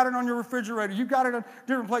it. You've got it on your refrigerator. You've got it in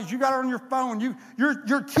different places. You got it on your phone.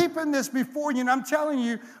 You're keeping this before you, and I'm telling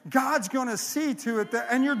you, God's going to see to it that,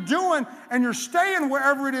 and you're staying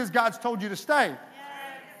wherever it is God's told you to stay.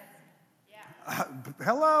 Yes.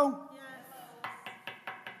 Hello? Yes.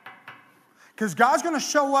 Because God's going to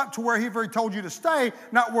show up to where He already told you to stay,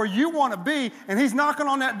 not where you want to be, and He's knocking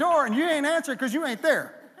on that door, and you ain't answering because you ain't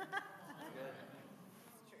there.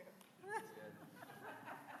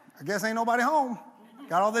 I guess ain't nobody home.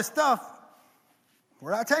 Got all this stuff.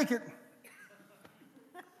 Where'd I take it?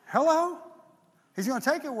 Hello? He's going to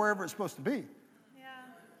take it wherever it's supposed to be.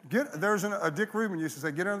 Yeah. There's a Dick Rubin used to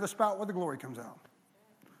say, get under the spout where the glory comes out.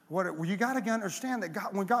 You got to understand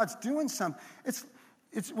that when God's doing something, it's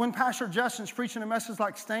when Pastor Justin's preaching a message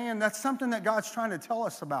like staying, that's something that God's trying to tell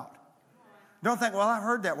us about. Don't think, well, I've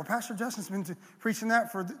heard that. Well, Pastor Justin's been preaching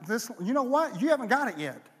that for this. You know what? You haven't got it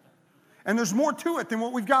yet. And there's more to it than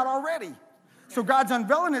what we've got already. So God's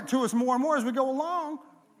unveiling it to us more and more as we go along.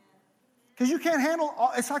 Because you can't handle,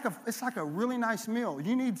 it's like a really nice meal.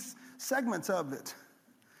 You need segments of it.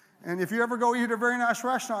 And if you ever go eat at a very nice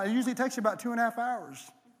restaurant, it usually takes you about 2.5 hours.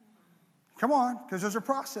 Come on, because there's a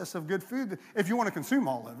process of good food if you want to consume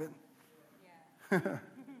all of it.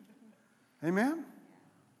 Amen?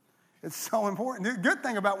 It's so important. The good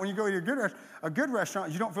thing about when you go to a good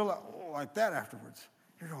restaurant, you don't feel like that afterwards.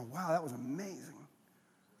 You're going, wow, that was amazing.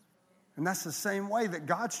 And that's the same way that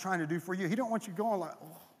God's trying to do for you. He don't want you going like,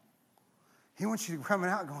 oh. He wants you coming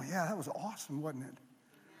out going, yeah, that was awesome, wasn't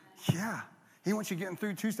it? Yeah. He wants you getting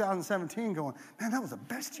through 2017 going, man, that was the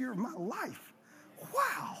best year of my life.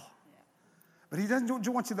 Wow. But He doesn't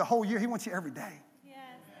want you the whole year. He wants you every day. Yes.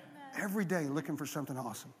 Every day looking for something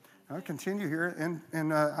awesome. I'll continue here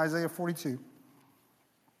in Isaiah 42.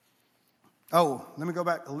 Oh, let me go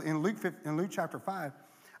back. In Luke chapter 5,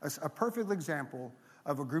 a perfect example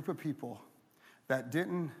of a group of people that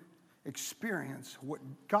didn't experience what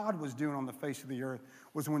God was doing on the face of the earth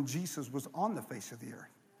was when Jesus was on the face of the earth.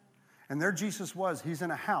 And there Jesus was. He's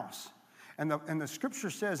in a house. And the scripture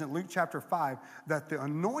says in Luke chapter 5 that the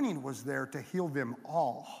anointing was there to heal them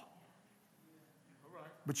all.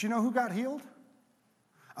 But you know who got healed?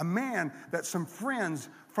 A man that some friends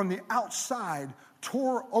from the outside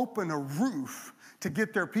tore open a roof to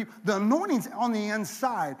get their people. The anointing's on the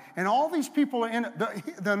inside, and all these people are in it.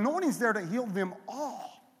 The anointing's there to heal them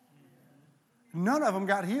all. None of them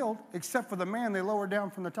got healed except for the man they lowered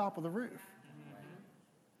down from the top of the roof.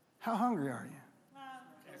 How hungry are you?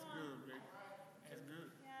 That's good, baby. That's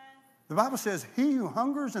good. The Bible says, he who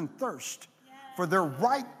hungers and thirsts for their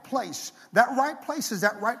right place. That right place is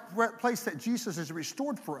that right place that Jesus has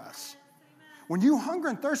restored for us. When you hunger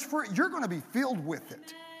and thirst for it, you're going to be filled with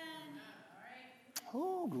it.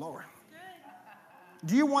 Oh, glory.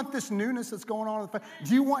 Do you want this newness that's going on?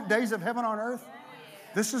 Do you want days of heaven on earth?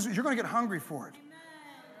 You're going to get hungry for it.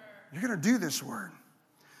 You're going to do this word.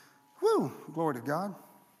 Woo, glory to God.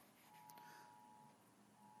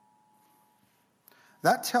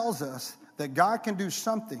 That tells us that God can do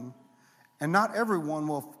something and not everyone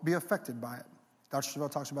will be affected by it. Dr. Chevelle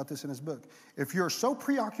talks about this in his book. If you're so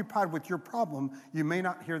preoccupied with your problem, you may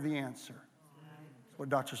not hear the answer. That's what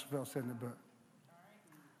Dr. Chevelle said in the book.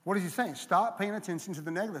 What is he saying? Stop paying attention to the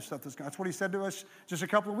negative stuff that's going on. That's what he said to us just a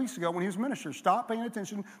couple of weeks ago when he was minister. Stop paying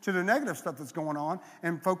attention to the negative stuff that's going on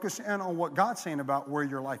and focus in on what God's saying about where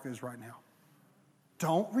your life is right now.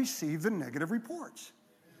 Don't receive the negative reports.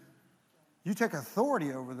 You take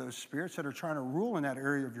authority over those spirits that are trying to rule in that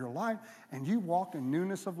area of your life, and you walk in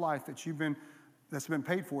newness of life that's been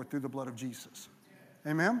paid for through the blood of Jesus.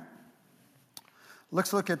 Amen?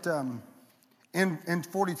 Let's look at in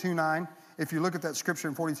 42:9. If you look at that scripture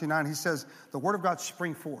in 42:9, he says, the word of God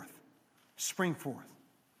spring forth. Spring forth.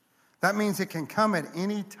 That means it can come at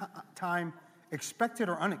any time, expected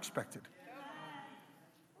or unexpected.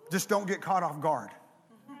 Just don't get caught off guard.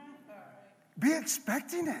 Be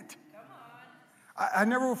expecting it. I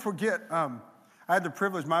never will forget, I had the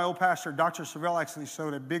privilege, my old pastor, Dr. Chevelle, actually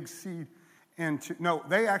sowed a big seed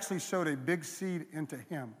they actually sowed a big seed into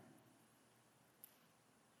him.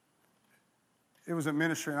 It was a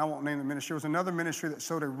ministry, and I won't name the ministry. It was another ministry that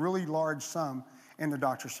sowed a really large sum into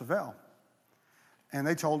Dr. Chevelle. And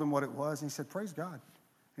they told him what it was, and he said, praise God.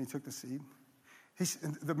 And he took the seed.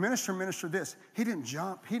 The minister ministered this. He didn't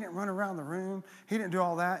jump. He didn't run around the room. He didn't do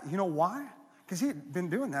all that. You know why? Because he had been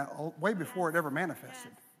doing that way before it ever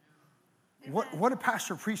manifested. Yes. What did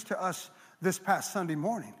Pastor preach to us this past Sunday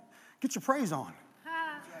morning? Get your praise on.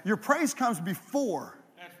 Your praise comes before.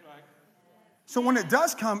 That's right. So when it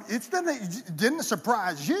does come, it didn't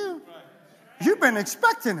surprise you. You've been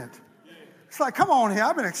expecting it. It's like, come on here,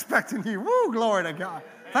 I've been expecting you. Woo, glory to God.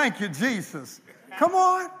 Thank you, Jesus. Come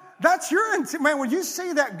on. That's your, man, when you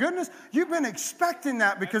see that goodness, you've been expecting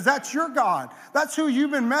that because that's your God. That's who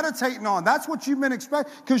you've been meditating on. That's what you've been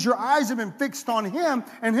expecting because your eyes have been fixed on him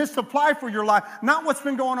and his supply for your life, not what's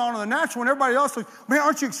been going on in the natural. And everybody else says, man,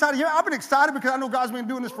 aren't you excited? Yeah, I've been excited because I know God's been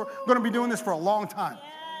going to be doing this for a long time.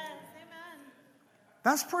 Yes, amen.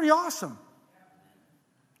 That's pretty awesome.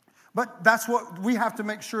 But that's what we have to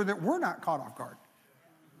make sure that we're not caught off guard.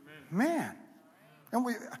 Man.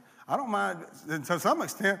 And I don't mind, to some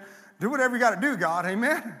extent, do whatever you got to do, God,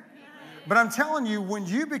 amen? But I'm telling you, when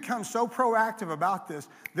you become so proactive about this,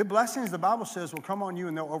 the blessings, the Bible says, will come on you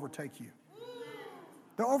and they'll overtake you.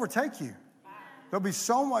 They'll overtake you. There'll be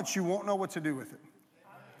so much you won't know what to do with it.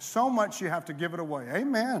 So much you have to give it away.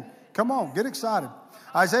 Amen. Come on, get excited.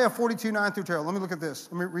 Isaiah 42:9-10. Let me look at this.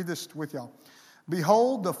 Let me read this with y'all.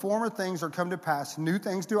 Behold, the former things are come to pass. New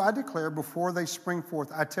things do I declare before they spring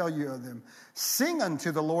forth. I tell you of them. Sing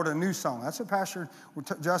unto the Lord a new song. That's what Pastor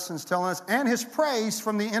Justin's telling us. And his praise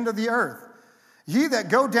from the end of the earth. Ye that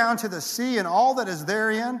go down to the sea and all that is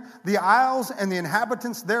therein, the isles and the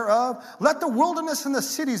inhabitants thereof, let the wilderness and the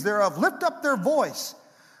cities thereof lift up their voice.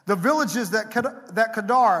 The villages that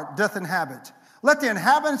Kedar doth inhabit. Let the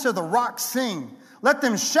inhabitants of the rocks sing. Let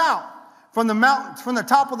them shout. From the mountains, from the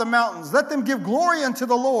top of the mountains, let them give glory unto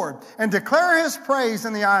the Lord and declare his praise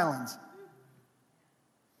in the islands.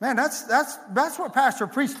 Man, that's what Pastor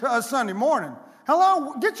preached to us Sunday morning.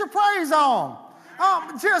 Hello, get your praise on.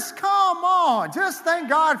 Just come on. Just thank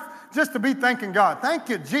God, just to be thanking God. Thank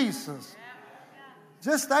you, Jesus.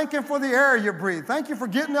 Just thank him for the air you breathe. Thank you for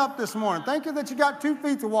getting up this morning. Thank you that you got 2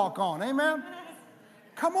 feet to walk on. Amen?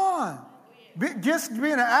 Come on. Just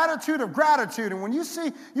be in an attitude of gratitude. And when you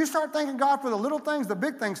start thanking God for the little things, the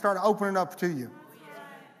big things start opening up to you.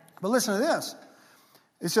 But listen to this.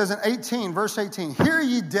 It says in verse 18, hear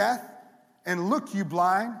ye deaf, and look you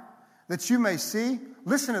blind, that you may see.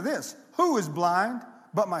 Listen to this. Who is blind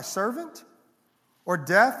but my servant? Or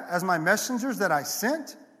deaf as my messengers that I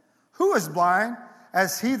sent? Who is blind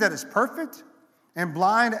as he that is perfect, and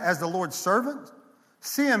blind as the Lord's servant?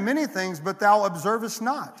 Seeing many things, but thou observest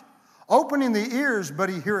not. Opening the ears, but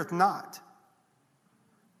he heareth not.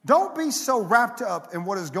 Don't be so wrapped up in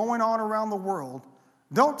what is going on around the world.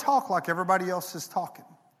 Don't talk like everybody else is talking.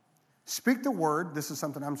 Speak the word. This is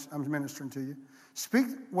something I'm ministering to you. Speak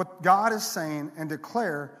what God is saying and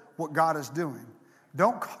declare what God is doing.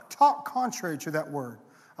 Don't talk contrary to that word.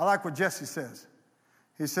 I like what Jesse says.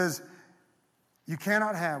 He says, you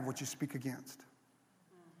cannot have what you speak against.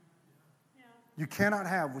 You cannot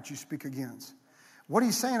have what you speak against. What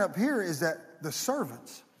he's saying up here is that the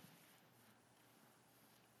servants,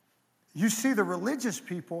 you see the religious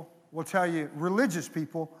people will tell you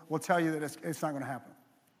that it's not going to happen.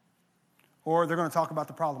 Or they're going to talk about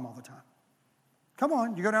the problem all the time. Come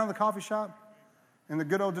on, you go down to the coffee shop, and the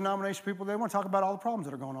good old denomination people, they want to talk about all the problems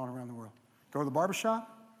that are going on around the world. Go to the barbershop,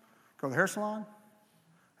 go to the hair salon,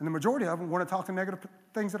 and the majority of them want to talk to negative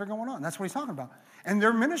things that are going on. That's what he's talking about. And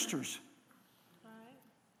they're ministers. Right.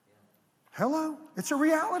 Hello? It's a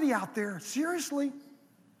reality out there. Seriously.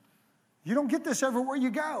 You don't get this everywhere you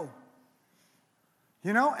go.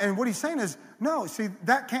 You know, and what he's saying is, no, see,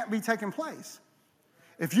 that can't be taking place.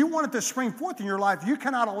 If you want it to spring forth in your life, you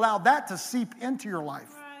cannot allow that to seep into your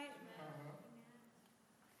life. Right.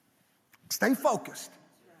 Stay focused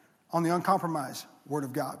on the uncompromised Word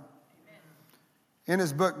of God. In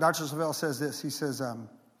his book, Dr. Savelle says this. He says,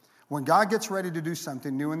 when God gets ready to do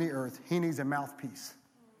something new in the earth, he needs a mouthpiece.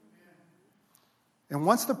 And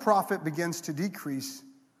once the prophet begins to decrease,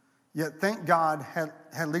 yet thank God had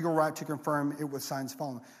legal right to confirm it with signs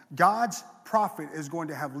following. God's prophet is going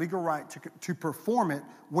to have legal right to perform it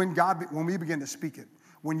when we begin to speak it.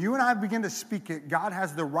 When you and I begin to speak it, God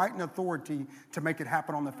has the right and authority to make it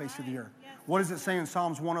happen on the face of the earth. Yes. What does it say in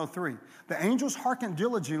Psalms 103? The angels hearken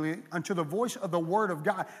diligently unto the voice of the word of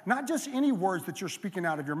God. Not just any words that you're speaking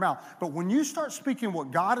out of your mouth, but when you start speaking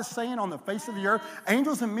what God is saying on the face of the earth,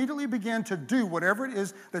 angels immediately begin to do whatever it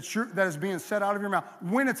is that is being said out of your mouth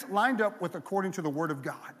when it's lined up with according to the word of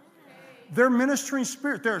God. They're ministering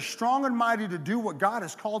spirit. They're strong and mighty to do what God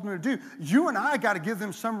has called them to do. You and I got to give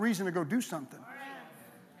them some reason to go do something.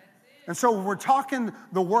 And so when we're talking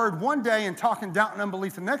the word one day and talking doubt and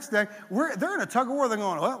unbelief the next day, they're in a tug of war. They're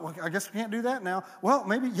going, well, I guess we can't do that now. Well,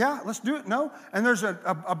 maybe, yeah, let's do it. No. And there's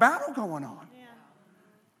a battle going on. Yeah.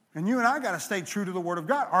 And you and I got to stay true to the word of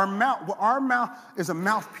God. Our mouth is a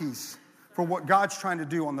mouthpiece for what God's trying to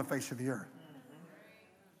do on the face of the earth.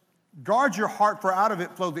 Guard your heart, for out of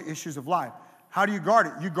it flow the issues of life. How do you guard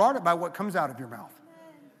it? You guard it by what comes out of your mouth.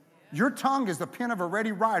 Your tongue is the pen of a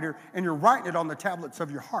ready writer, and you're writing it on the tablets of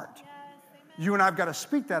your heart. You and I have got to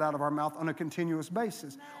speak that out of our mouth on a continuous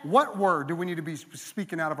basis. What word do we need to be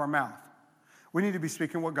speaking out of our mouth? We need to be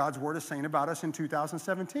speaking what God's word is saying about us in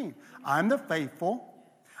 2017. I'm the faithful.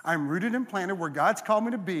 I'm rooted and planted where God's called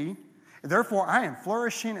me to be. Therefore, I am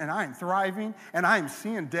flourishing and I am thriving and I am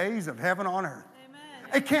seeing days of heaven on earth.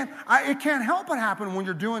 It can't help but happen when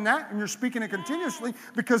you're doing that and you're speaking it continuously,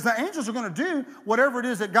 because the angels are going to do whatever it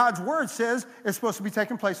is that God's word says is supposed to be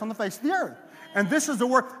taking place on the face of the earth. And this is the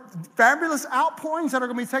word. Fabulous outpourings that are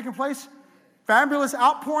going to be taking place, fabulous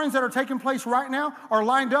outpourings that are taking place right now are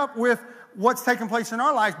lined up with what's taking place in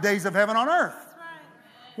our life, days of heaven on earth.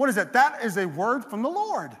 What is that? That is a word from the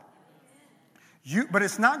Lord. But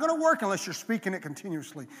it's not going to work unless you're speaking it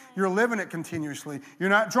continuously. You're living it continuously. You're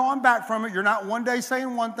not drawing back from it. You're not one day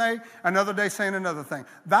saying one thing, another day saying another thing.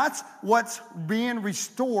 That's what's being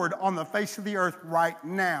restored on the face of the earth right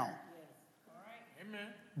now. Amen.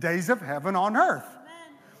 Days of heaven on earth.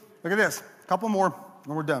 Amen. Look at this. A couple more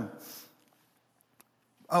and we're done.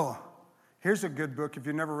 Oh, here's a good book. If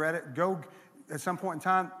you've never read it, go at some point in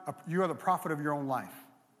time. You are the prophet of your own life.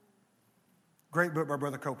 Great book by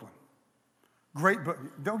Brother Copeland. Great book.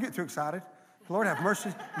 Don't get too excited. Lord have mercy.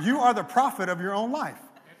 You are the prophet of your own life.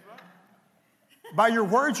 By your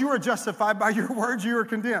words you are justified. By your words you are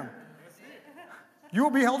condemned. You will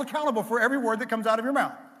be held accountable for every word that comes out of your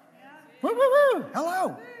mouth. Woo, woo, woo.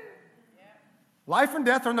 Hello. Life and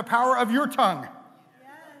death are in the power of your tongue.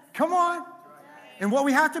 Come on. And what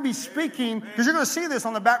we have to be speaking, because you're going to see this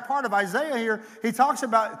on the back part of Isaiah here. He talks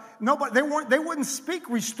about they wouldn't speak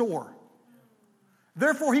restore.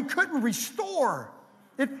 Therefore, he couldn't restore.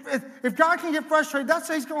 If God can get frustrated, that's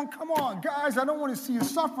he's going, come on, guys, I don't want to see you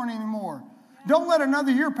suffering anymore. Don't let another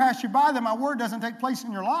year pass you by that my word doesn't take place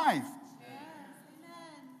in your life.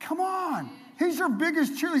 Come on. He's your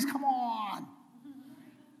biggest cheerleader. Come on.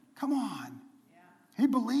 Come on. He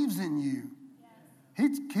believes in you.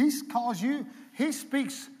 He calls you. He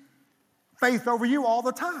speaks faith over you all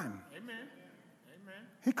the time. Amen.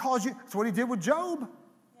 He calls you. That's what he did with Job.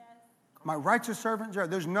 My righteous servant Job.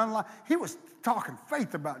 There's none like. He was talking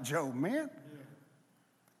faith about Job, man.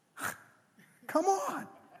 Yeah. Come on.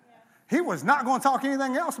 He was not going to talk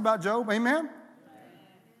anything else about Job. Amen.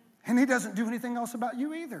 And he doesn't do anything else about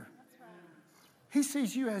you either. He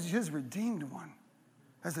sees you as his redeemed one,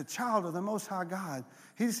 as a child of the Most High God.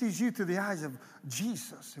 He sees you through the eyes of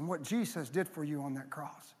Jesus and what Jesus did for you on that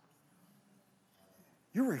cross.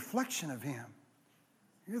 You're a reflection of him.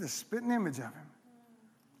 You're the spitting image of him.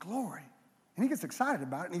 Glory. And he gets excited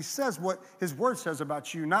about it, and he says what his word says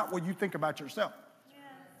about you, not what you think about yourself.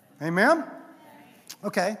 Yes. Amen?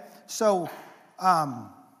 Okay, so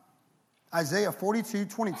Isaiah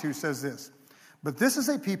 42:22 says this. But this is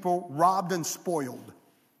a people robbed and spoiled.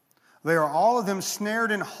 They are all of them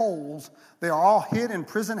snared in holes. They are all hid in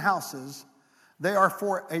prison houses. They are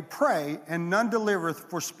for a prey, and none delivereth,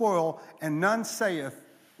 for spoil, and none saith,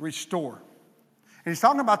 restore. And he's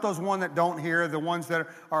talking about those ones that don't hear, the ones that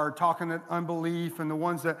are talking in unbelief, and the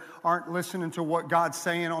ones that aren't listening to what God's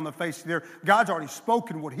saying on the face of the earth. God's already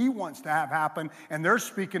spoken what he wants to have happen, and they're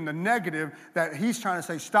speaking the negative that he's trying to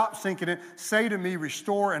say, stop thinking it, say to me,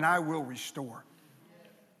 restore, and I will restore.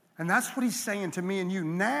 And that's what he's saying to me and you.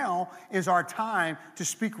 Now is our time to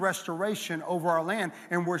speak restoration over our land.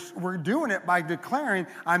 And we're doing it by declaring,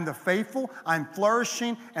 I'm the faithful, I'm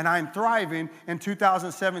flourishing, and I'm thriving in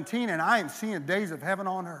 2017. And I am seeing days of heaven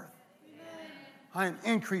on earth. I am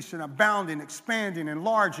increasing, abounding, expanding,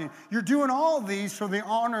 enlarging. You're doing all these for the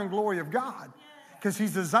honor and glory of God. Because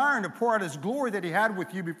he's desiring to pour out his glory that he had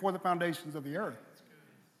with you before the foundations of the earth.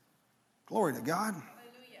 Glory to God.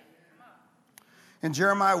 In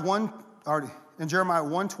Jeremiah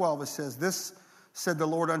 1:12 it says, this said the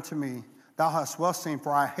Lord unto me, thou hast well seen,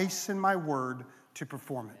 for I hasten my word to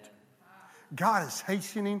perform it. God is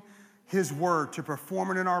hastening his word to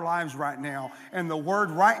perform it in our lives right now. And the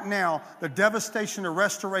word right now, the devastation, the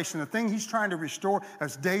restoration, the thing he's trying to restore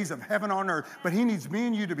is days of heaven on earth. But he needs me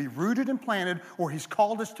and you to be rooted and planted, or he's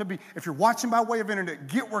called us to be. If you're watching by way of internet,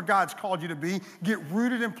 get where God's called you to be. Get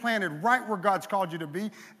rooted and planted right where God's called you to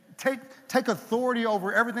be. Take authority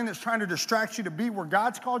over everything that's trying to distract you to be where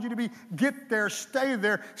God's called you to be. Get there, stay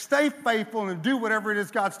faithful, and do whatever it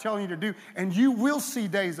is God's telling you to do. And you will see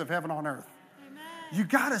days of heaven on earth. Amen.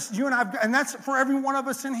 You and I, and that's for every one of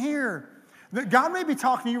us in here. God may be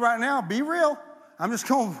talking to you right now. Be real. I'm just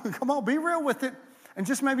going, come on, be real with it. And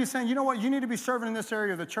just maybe saying, you know what, you need to be serving in this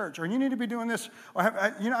area of the church, or you need to be doing this, or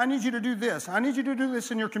I need you to do this. I need you to do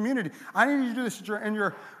this in your community. I need you to do this in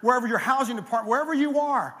your wherever your housing department, wherever you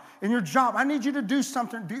are, in your job. I need you to do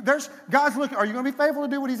something. God's looking. Are you going to be faithful to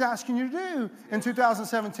do what he's asking you to do in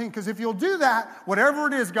 2017? Because if you'll do that, whatever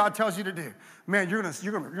it is God tells you to do, man, you're going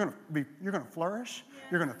to flourish. Yeah.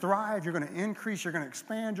 You're going to thrive. You're going to increase. You're going to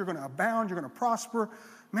expand. You're going to abound. You're going to prosper.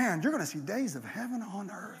 Man, you're going to see days of heaven on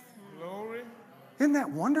earth. Glory. Isn't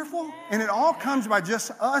that wonderful? And it all comes by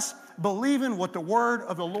just us believing what the word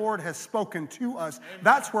of the Lord has spoken to us.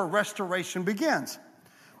 That's where restoration begins.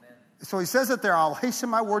 Amen. So he says it there, I'll hasten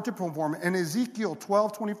my word to perform it. In Ezekiel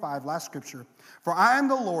 12:25, last scripture, for I am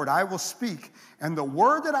the Lord, I will speak, and the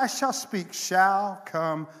word that I shall speak shall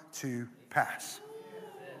come to pass.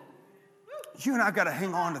 You and I got to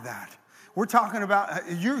hang on to that. We're talking about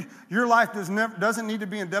your life doesn't need to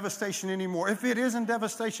be in devastation anymore. If it is in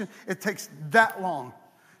devastation, it takes that long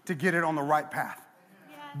to get it on the right path.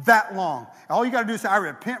 Yeah. That long. All you got to do is say, I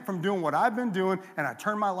repent from doing what I've been doing, and I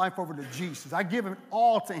turn my life over to Jesus. I give it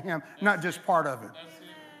all to him, not just part of it.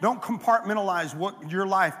 Don't compartmentalize your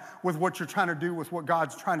life with what you're trying to do with what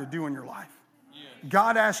God's trying to do in your life. Yeah.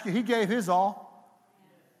 God asked you, he gave his all.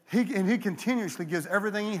 And he continuously gives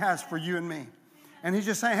everything he has for you and me. And he's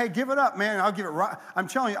just saying, hey, give it up, man. I'll give it right. I'm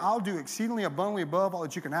telling you, I'll do exceedingly abundantly above all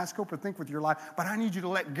that you can ask, hope, or think with your life. But I need you to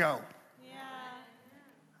let go. Yeah.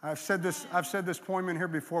 I've said this poem in here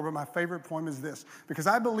before, but my favorite poem is this. Because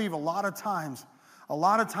I believe a lot of times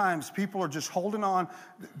people are just holding on.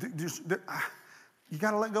 You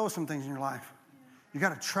got to let go of some things in your life. You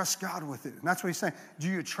got to trust God with it. And that's what he's saying. Do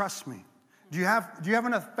you trust me? Do you have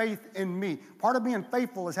enough faith in me? Part of being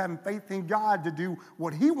faithful is having faith in God to do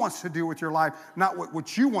what he wants to do with your life, not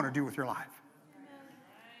what you want to do with your life.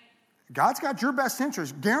 God's got your best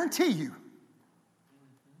interest, guarantee you.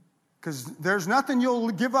 Because there's nothing you'll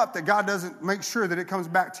give up that God doesn't make sure that it comes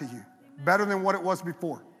back to you better than what it was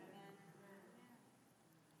before.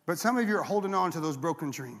 But some of you are holding on to those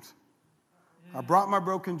broken dreams. I brought my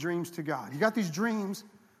broken dreams to God. You got these dreams.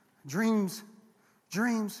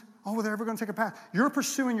 Oh, they're ever going to take a path. You're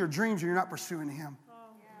pursuing your dreams and you're not pursuing him.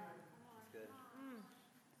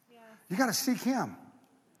 You got to seek him.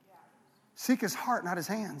 Seek his heart, not his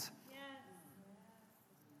hands.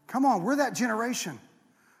 Come on, we're that generation.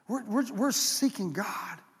 We're seeking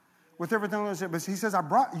God with everything that's in. But he says,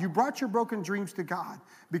 you brought your broken dreams to God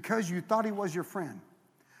because you thought he was your friend.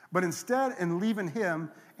 But instead, in leaving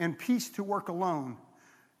him in peace to work alone,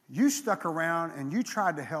 you stuck around and you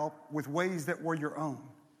tried to help with ways that were your own.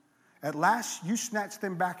 At last, you snatched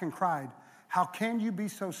them back and cried, how can you be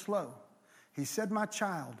so slow? He said, my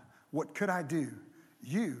child, what could I do?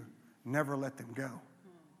 You never let them go.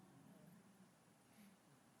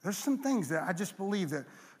 There's some things that I just believe that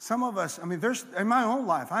some of us, there's in my own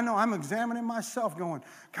life, I know I'm examining myself going,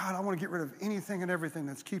 God, I want to get rid of anything and everything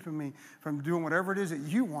that's keeping me from doing whatever it is that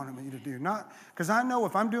you wanted me to do. Not because I know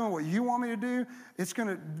if I'm doing what you want me to do, it's going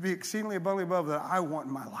to be exceedingly abundantly above that I want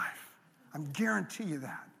in my life. I guarantee you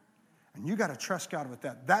that. And you got to trust God with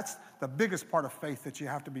that. That's the biggest part of faith that you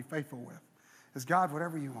have to be faithful with, is God,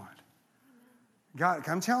 whatever you want. God,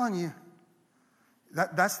 I'm telling you,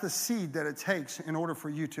 that's the seed that it takes in order for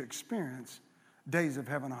you to experience days of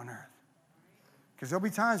heaven on earth. Because there'll be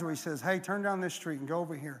times where he says, hey, turn down this street and go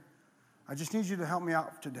over here. I just need you to help me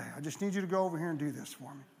out today. I just need you to go over here and do this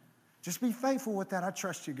for me. Just be faithful with that. I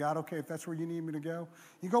trust you, God. Okay, if that's where you need me to go.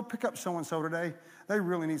 You go pick up so-and-so today. They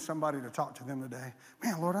really need somebody to talk to them today.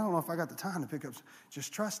 Man, Lord, I don't know if I got the time to pick up.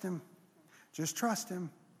 Just trust him. Just trust him.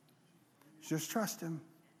 Just trust him.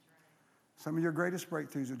 Some of your greatest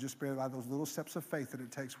breakthroughs will just be by those little steps of faith that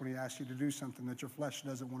it takes when he asks you to do something that your flesh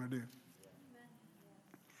doesn't want to do.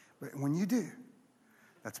 But when you do,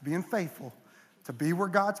 that's being faithful to be where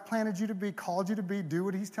God's planted you to be, called you to be, do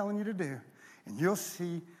what he's telling you to do. And you'll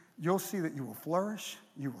see that you will flourish,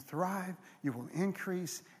 you will thrive, you will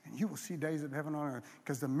increase, and you will see days of heaven on earth.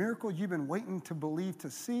 Because the miracle you've been waiting to believe to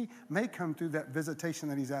see may come through that visitation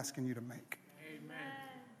that he's asking you to make. Amen.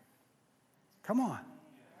 Come on.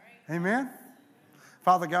 Amen?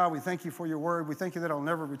 Father God, we thank you for your word. We thank you that it'll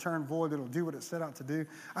never return void. It'll do what it set out to do.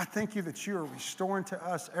 I thank you that you are restoring to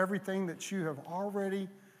us everything that you have already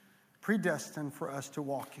predestined for us to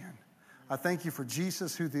walk in. I thank you for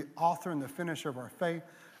Jesus, who's the author and the finisher of our faith.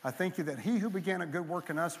 I thank you that he who began a good work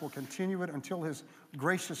in us will continue it until his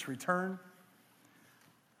gracious return.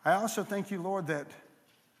 I also thank you, Lord, that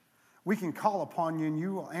we can call upon you and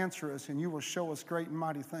you will answer us and you will show us great and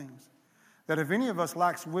mighty things. That if any of us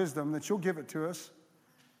lacks wisdom, that you'll give it to us.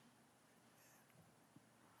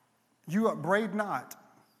 You upbraid not.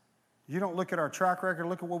 You don't look at our track record,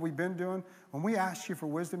 look at what we've been doing. When we ask you for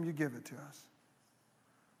wisdom, you give it to us.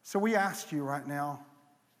 So we ask you right now,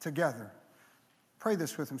 together, pray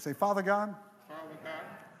this with him. Say, Father God,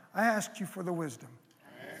 I ask you for the wisdom.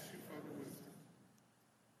 I ask you for the wisdom.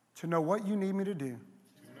 To know what you need me to do. To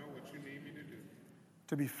know what you need me to do.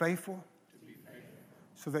 To be faithful. To be faithful.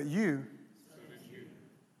 So that you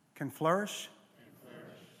can flourish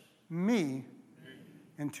me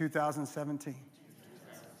in 2017.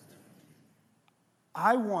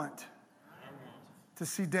 I want to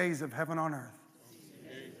see days of heaven on earth.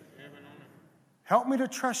 Help me to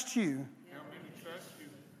trust you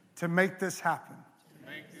to make this happen.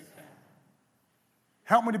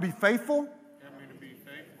 Help me to be faithful,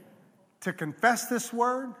 to confess this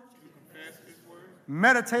word,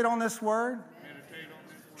 meditate on this word,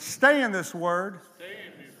 stay in this word,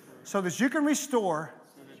 so that you can restore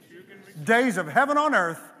days of heaven on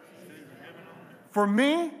earth for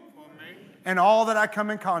me and all that I come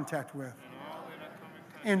in contact with.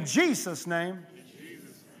 In Jesus' name,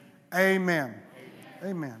 amen.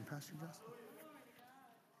 Amen. Pastor Justin.